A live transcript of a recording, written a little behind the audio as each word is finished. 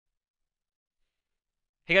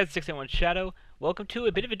Hey guys, 681 Shadow. Welcome to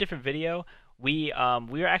a bit of a different video. We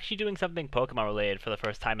are actually doing something Pokemon related for the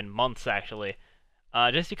first time in months actually.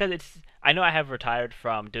 Just because I know I have retired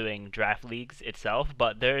from doing draft leagues itself,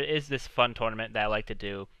 but there is this fun tournament that I like to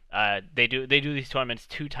do. They do these tournaments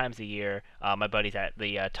 2 times a year. My buddies at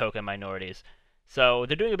the Token Minorities. So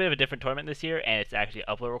they're doing a bit of a different tournament this year, and it's actually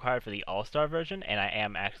upload required for the All-Star version, and I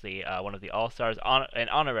am actually one of the All-Stars, an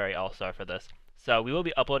honorary All-Star for this. So we will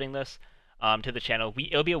be uploading this to the channel.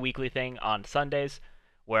 It'll be a weekly thing on Sundays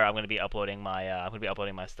where I'm going to be uploading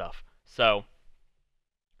my stuff. So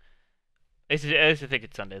I think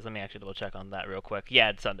it's Sundays. Let me actually double check on that real quick. Yeah,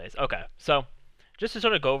 it's Sundays. Okay, so just to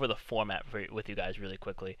sort of go over the format with you guys really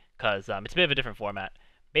quickly, because it's a bit of a different format.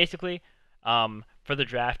 Basically, for the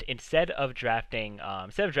draft, instead of drafting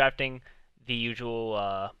the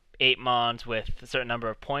usual 8 mons with a certain number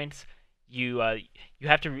of points, you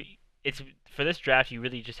have to. It's for this draft. You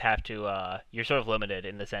really just have to. You're sort of limited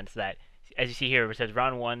in the sense that, as you see here, it says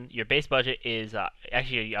round one. Your base budget is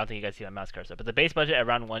actually I don't think you guys see my mouse cursor, but the base budget at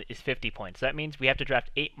round one is 50 points. So that means we have to draft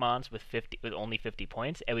 8 mons with only 50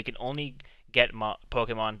 points, and we can only get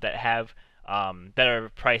Pokemon that have that are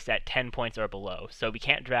priced at 10 points or below. So we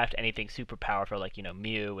can't draft anything super powerful like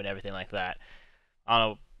Mew and everything like that. I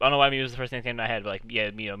don't know why Mew was the first thing that came to my head, but like yeah,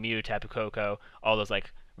 Mew, Tapu Koko, all those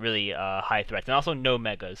like really high threats, and also no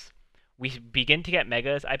megas. We begin to get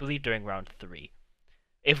megas, I believe, during round 3.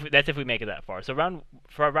 If we make it that far. So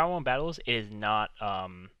for our round 1 battles, it is not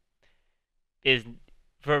is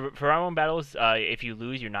for round 1 battles. If you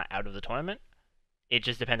lose, you're not out of the tournament. It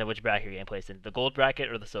just depends on which bracket you're getting placed in, the gold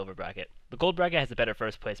bracket or the silver bracket. The gold bracket has a better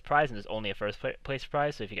first place prize, and there's only a first place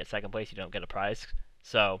prize. So if you get second place, you don't get a prize.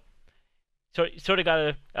 So sort of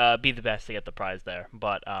gotta be the best to get the prize there.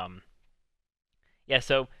 But yeah.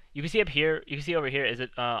 So you can see up here. You can see over here. Is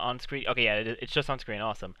it on screen? Okay, yeah, it's just on screen.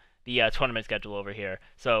 Awesome. The tournament schedule over here.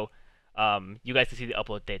 So you guys can see the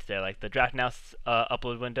upload dates there, like the draft now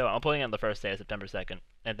upload window. I'm uploading on the first day of September 2nd,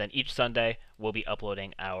 and then each Sunday we'll be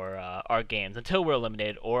uploading our games until we're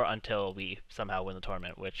eliminated or until we somehow win the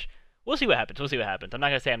tournament. Which we'll see what happens. We'll see what happens. I'm not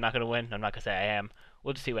gonna say I'm not gonna win. I'm not gonna say I am.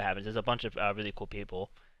 We'll just see what happens. There's a bunch of really cool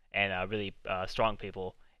people and really strong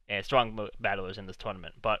people and strong battlers in this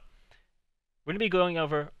tournament, but we're going to be going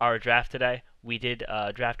over our draft today. We did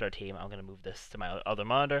draft our team. I'm going to move this to my other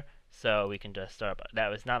monitor so we can just start up. That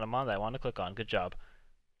was not a monitor I wanted to click on. Good job.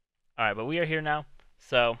 Alright, but we are here now.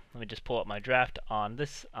 So let me just pull up my draft on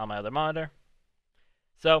my other monitor.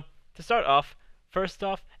 So to start off, first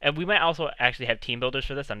off, and we might also actually have team builders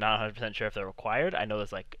for this. I'm not 100% sure if they're required. I know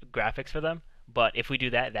there's like graphics for them. But if we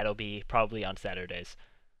do that, that'll be probably on Saturdays.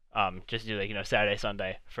 Just do like, Saturday,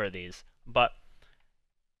 Sunday for these. But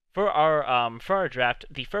for our draft,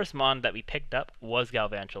 the first mon that we picked up was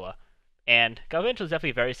Galvantula, and Galvantula is definitely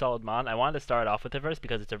a very solid mon. I wanted to start off with it first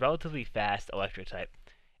because it's a relatively fast electric type,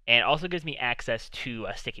 and it also gives me access to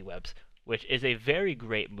sticky webs, which is a very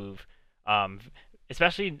great move,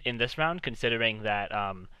 especially in this round, considering that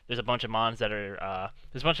there's a bunch of mons that are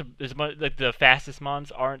like the fastest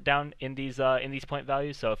mons aren't down in these point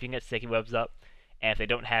values. So if you can get sticky webs up, and if they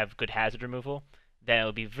don't have good hazard removal, then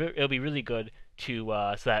it'll be really good to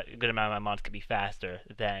so that a good amount of my mons could be faster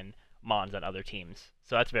than mons on other teams.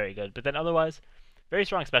 So that's very good. But then otherwise, very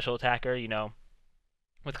strong special attacker.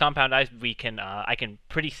 With Compound Eyes, I can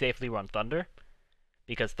pretty safely run Thunder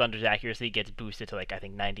because Thunder's accuracy gets boosted to like I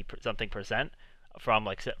think 90 something percent from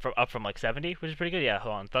up from like 70, which is pretty good. Yeah,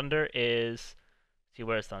 hold on. Thunder is see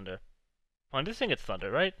where's Thunder? Well, I'm just saying it's Thunder,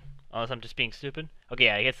 right? Unless I'm just being stupid. Okay,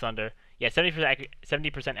 yeah, it gets Thunder. Yeah,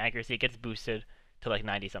 70% accuracy. It gets boosted to like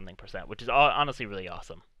 90 something percent, which is honestly really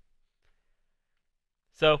awesome.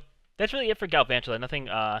 So that's really it for Galvantula.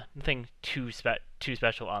 Nothing too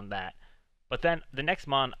special on that. But then the next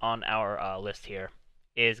mon on our list here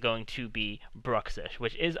is going to be Bruxish,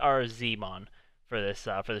 which is our Z-mon for this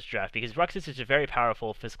draft, because Bruxish is a very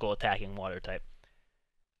powerful physical attacking water type.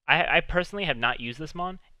 I personally have not used this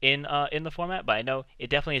mon in the format, but I know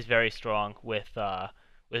it definitely is very strong with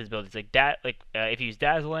his abilities. If you use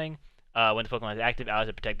Dazzling, when the Pokemon is active, allies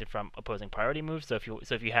are protected from opposing priority moves. So if you're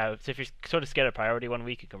sort of scared of priority 1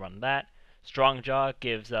 week, you can run that. Strong Jaw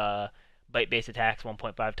gives bite-based attacks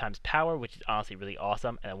 1.5 times power, which is honestly really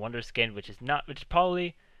awesome, and a Wonder Skin, which is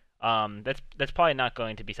probably that's probably not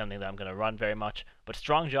going to be something that I'm going to run very much. But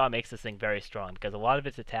Strong Jaw makes this thing very strong because a lot of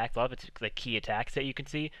its attacks, a lot of its like key attacks that you can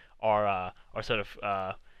see are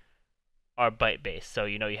bite-based. So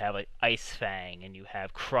you have like Ice Fang and you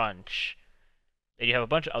have Crunch. And you have a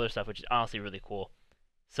bunch of other stuff, which is honestly really cool.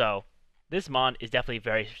 So this mon is definitely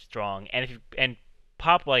very strong, and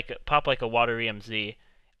pop like a Water EMZ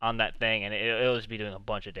on that thing, and it'll just be doing a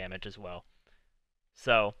bunch of damage as well.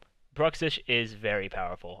 So Bruxish is very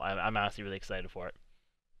powerful. I'm honestly really excited for it.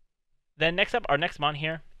 Then next up, our next mon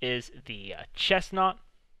here is the Chestnut,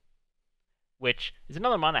 which is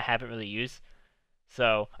another mon I haven't really used.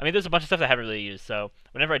 So, I mean, there's a bunch of stuff I haven't really used. So,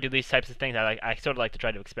 whenever I do these types of things, I sort of like to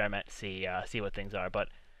try to experiment, see what things are. But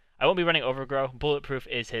I won't be running Overgrow. Bulletproof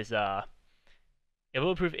is his main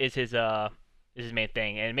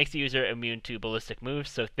thing, and it makes the user immune to ballistic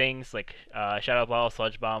moves. So things like Shadow Ball,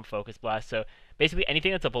 Sludge Bomb, Focus Blast. So basically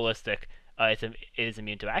anything that's a ballistic, it is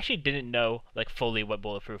immune to. I actually didn't know like fully what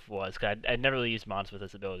Bulletproof was because I'd never really used mons with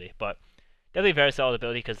this ability, but definitely a very solid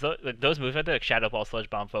ability because those moves right there, like Shadow Ball, Sludge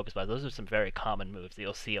Bomb, Focus Blast, those are some very common moves that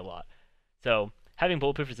you'll see a lot. So having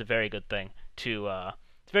Bulletproof is a very good thing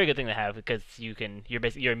it's a very good thing to have because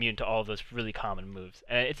you're immune to all of those really common moves.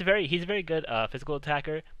 And he's a very good physical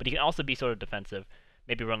attacker, but he can also be sort of defensive.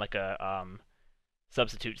 Maybe run like a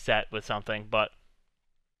substitute set with something, but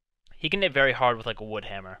he can hit very hard with like a wood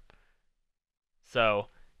hammer. So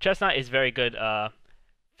Chestnut is very good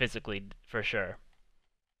physically for sure.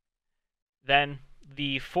 Then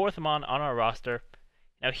the fourth mon on our roster.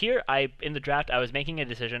 Now here, in the draft, I was making a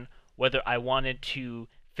decision whether I wanted to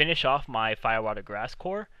finish off my Fire Water Grass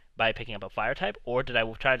core by picking up a Fire type, or did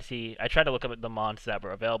I try to see? I tried to look up the mons that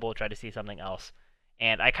were available, try to see something else,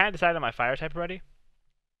 and I kind of decided on my Fire type already.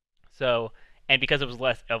 So, and because it was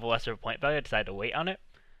less of a lesser point value, I decided to wait on it.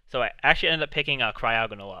 So I actually ended up picking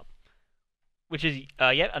Cryogonal up, which is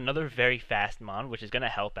yet another very fast mon, which is going to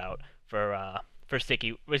help out for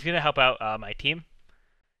Sticky, which is going to help out my team.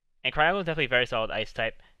 And Cryogonal is definitely a very solid ice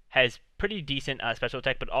type. Has pretty decent special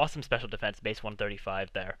attack, but awesome special defense, base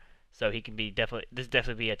 135 there. So he can be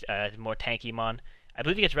definitely be a more tanky mon. I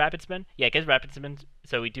believe he gets Rapid Spin. Yeah, it gets Rapid Spin.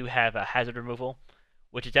 So we do have hazard removal,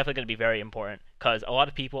 which is definitely going to be very important because a lot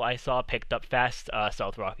of people I saw picked up fast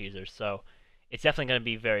Stealth Rock users. So it's definitely going to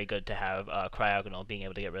be very good to have Cryogonal being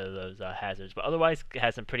able to get rid of those hazards. But otherwise, it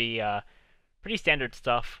has some pretty standard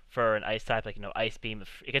stuff for an ice type, like Ice Beam.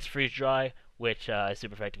 It gets Freeze Dry, which is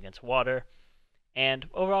super effective against water, and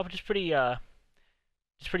overall just pretty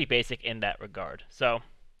basic in that regard. So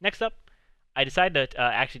next up, I decided to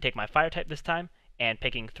actually take my Fire type this time, and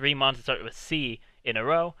picking 3 mons to start with C in a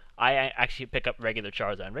row, I actually pick up regular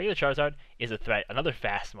Charizard. And regular Charizard is a threat, another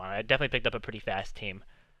fast mon. I definitely picked up a pretty fast team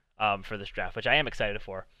for this draft, which I am excited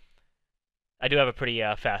for. I do have a pretty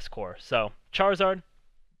fast core. So Charizard,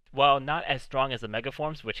 while not as strong as the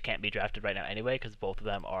Megaforms, which can't be drafted right now anyway, because both of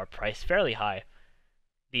them are priced fairly high,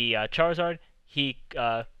 the Charizard,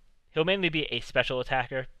 he'll mainly be a special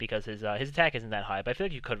attacker because his attack isn't that high. But I feel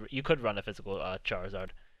like you could run a physical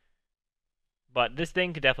Charizard. But this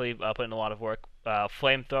thing could definitely put in a lot of work.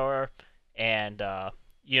 Flamethrower, and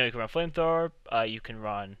you can run Flamethrower. You can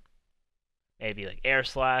run maybe like Air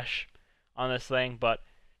Slash on this thing, but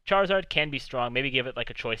Charizard can be strong. Maybe give it like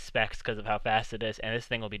a choice specs because of how fast it is, and this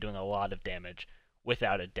thing will be doing a lot of damage,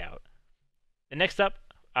 without a doubt. And next up,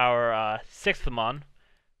 our sixth mon.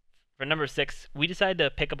 For number 6, we decided to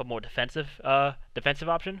pick up a more defensive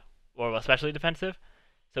option, or especially defensive.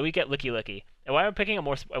 So we get Licky Licky. And why I'm picking a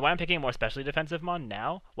more specially defensive mon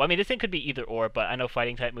now? Well, I mean this thing could be either or, but I know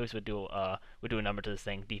fighting type moves would do a number to this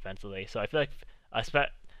thing defensively. So I feel like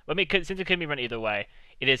since it can be run either way,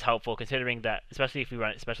 it is helpful considering that, especially if we run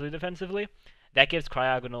it especially defensively, that gives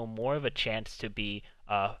Cryogonal more of a chance to be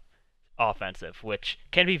offensive, which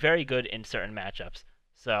can be very good in certain matchups.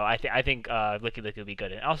 So I think Licky Licky will be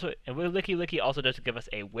good, and Licky Licky also does give us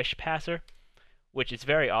a Wish Passer, which is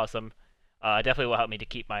very awesome. Definitely will help me to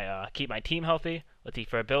keep my team healthy. Let's see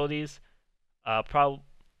for abilities.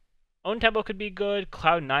 Own Tempo could be good.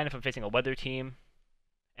 Cloud 9 if I'm facing a weather team,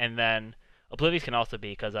 and then Oblivious can also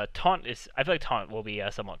be because Taunt is. I feel like Taunt will be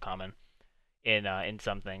somewhat common in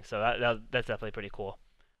some things, so that's definitely pretty cool.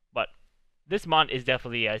 But this mon is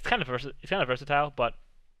definitely it's kind of versatile, but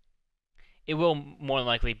it will more than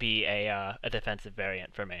likely be a defensive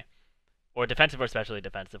variant for me, or defensive or especially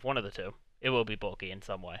defensive, one of the two. It will be bulky in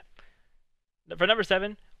some way. For number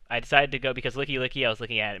 7, I decided to go because Licky Licky. I was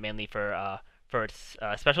looking at it mainly for its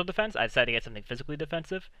special defense. I decided to get something physically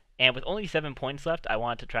defensive, and with only 7 points left, I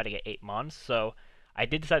wanted to try to get 8 mons. So I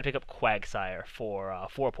did decide to pick up Quagsire for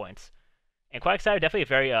 4 points. And Quagsire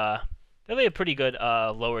definitely a pretty good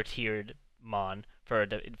lower tiered mon for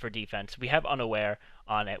defense. We have Unaware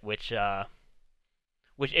on it, which if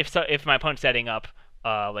my opponent's setting up,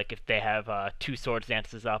 like if they have 2 Swords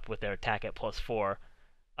Dances up with their attack at +4,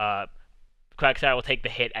 Quagsire will take the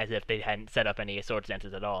hit as if they hadn't set up any Swords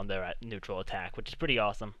Dances at all and they're at neutral attack, which is pretty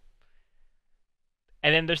awesome.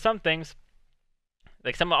 And then there's some things,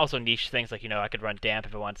 like some also niche things, like I could run Damp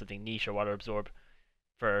if I want something niche, or Water Absorb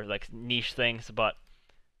for like niche things, but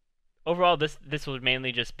overall, this would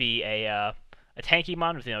mainly just be a tanky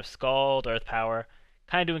mon with Scald, Earth Power,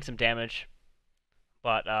 kind of doing some damage.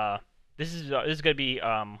 But this is gonna be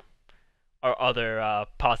our other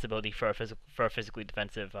possibility for a physically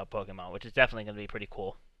defensive Pokemon, which is definitely gonna be pretty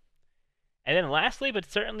cool. And then lastly, but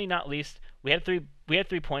certainly not least, we had 3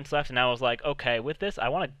 points left, and I was like, okay, with this, I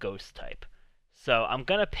want a Ghost type, so I'm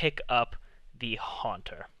gonna pick up the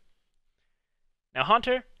Haunter. Now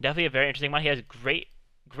Haunter, definitely a very interesting one. He has great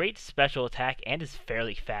special attack and is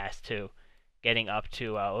fairly fast too, getting up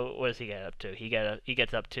to what does he get up to? He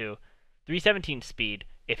gets up to 317 speed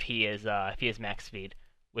if he is max speed,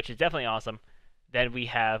 which is definitely awesome. Then we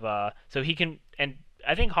have so he can, and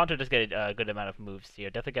I think Haunter does get a good amount of moves here.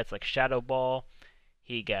 Definitely gets like Shadow Ball.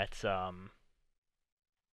 He gets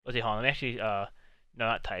what's he calling? Actually no,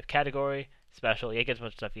 not type, category, special. He gets a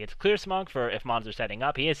bunch of stuff. He gets Clear Smog for if mons are setting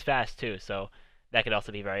up. He is fast too, so that could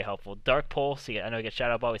also be very helpful. Dark Pulse. I know he gets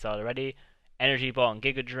Shadow Ball. We saw it already. Energy Ball and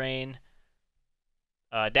Giga Drain.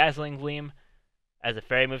 Dazzling Gleam as a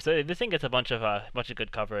fairy move. So this thing gets a bunch of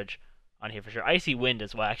good coverage on here for sure. Icy Wind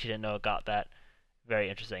as well. I actually didn't know it got that. Very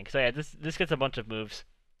interesting. So yeah, this gets a bunch of moves,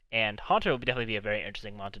 and Haunter will definitely be a very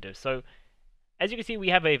interesting mon to do. So as you can see, we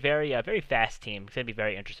have a very fast team. It's gonna be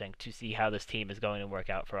very interesting to see how this team is going to work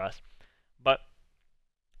out for us. But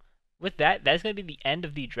with that, that is going to be the end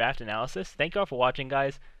of the draft analysis. Thank you all for watching,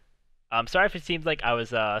 guys. I'm sorry if it seems like I was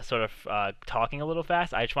sort of talking a little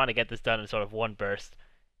fast. I just want to get this done in sort of one burst,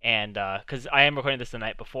 and because I am recording this the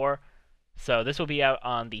night before, so this will be out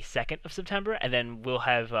on the 2nd of September, and then we'll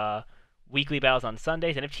have weekly battles on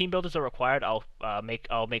Sundays. And if team builders are required, I'll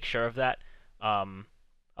make sure of that. I'll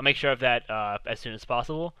make sure of that as soon as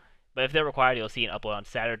possible. But if they're required, you'll see an upload on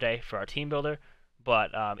Saturday for our team builder.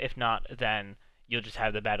 But if not, then you'll just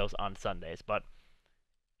have the battles on Sundays. But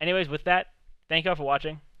anyways, with that, thank you all for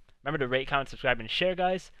watching. Remember to rate, comment, subscribe, and share,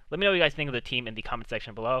 guys. Let me know what you guys think of the team in the comment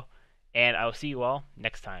section below. And I will see you all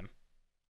next time.